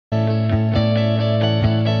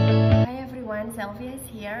Sylvia is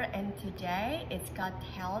here, and today it's Gut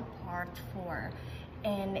Health Part 4.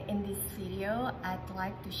 And in this video, I'd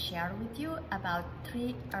like to share with you about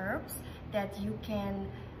 3 herbs that you can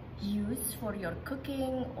use for your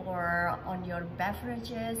cooking or on your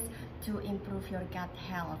beverages to improve your gut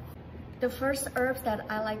health. The first herbs that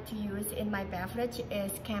I like to use in my beverage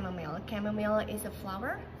is chamomile. Chamomile is a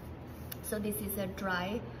flower, so this is a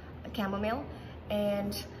dry chamomile,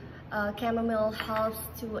 and chamomile helps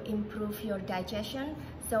to improve your digestion.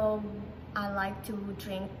 So I like to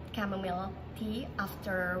drink chamomile tea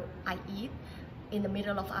after I eat, in the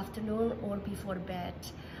middle of afternoon or before bed.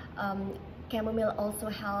 Chamomile also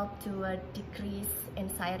helps to decrease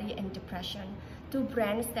anxiety and depression. 2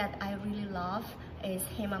 brands that I really love is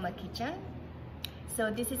Hemama Kitchen. So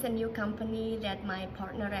this is a new company that my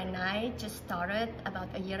partner and I just started about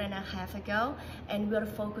a year and a half ago, and we're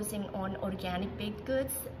focusing on organic baked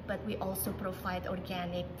goods, but we also provide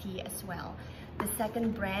organic tea as well. The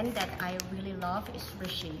second brand that I really love is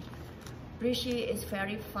Rishi. Rishi is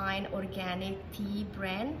very fine organic tea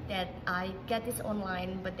brand that I get this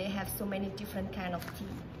online, but they have so many different kind of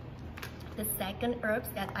tea. The second herbs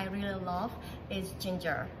that I really love is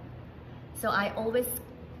ginger. So I always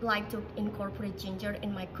like to incorporate ginger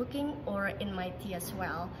in my cooking or in my tea as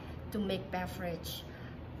well to make beverage.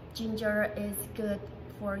 Ginger is good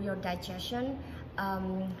for your digestion.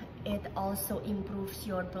 It also improves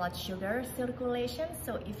your blood sugar circulation.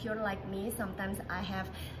 So if you're like me, sometimes I have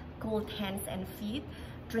cold hands and feet,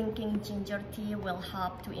 drinking ginger tea will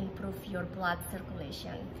help to improve your blood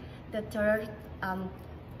circulation. The third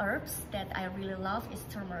herbs that I really love is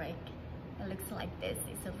turmeric. It looks like this,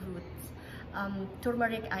 it's a root.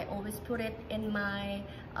 Turmeric, I always put it in my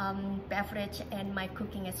beverage and my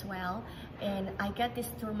cooking as well. And I get this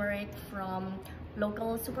turmeric from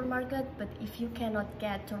local supermarket, but if you cannot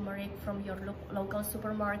get turmeric from your local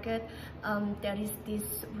supermarket, there is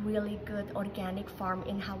this really good organic farm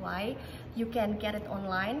in Hawaii. You can get it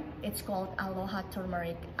online. It's called Aloha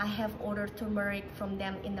Turmeric. I have ordered turmeric from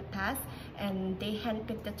them in the past, and they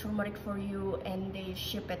handpick the turmeric for you and they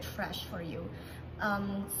ship it fresh for you.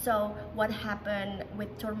 So what happened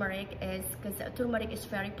with turmeric is, because turmeric is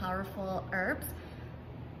very powerful herbs,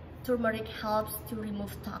 turmeric helps to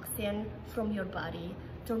remove toxin from your body.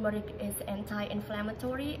 Turmeric is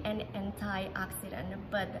anti-inflammatory and antioxidant,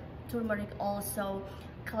 but turmeric also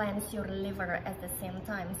cleanses your liver at the same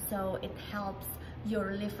time. So it helps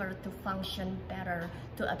your liver to function better,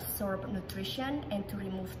 to absorb nutrition and to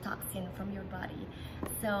remove toxin from your body.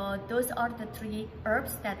 So those are the 3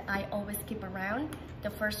 herbs that I always keep around.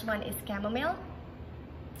 The first one is chamomile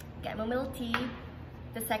tea.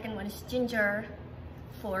 The second one is ginger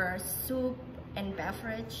for soup and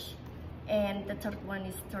beverage, and the third one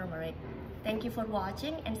is turmeric. Thank you for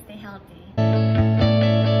watching and stay healthy.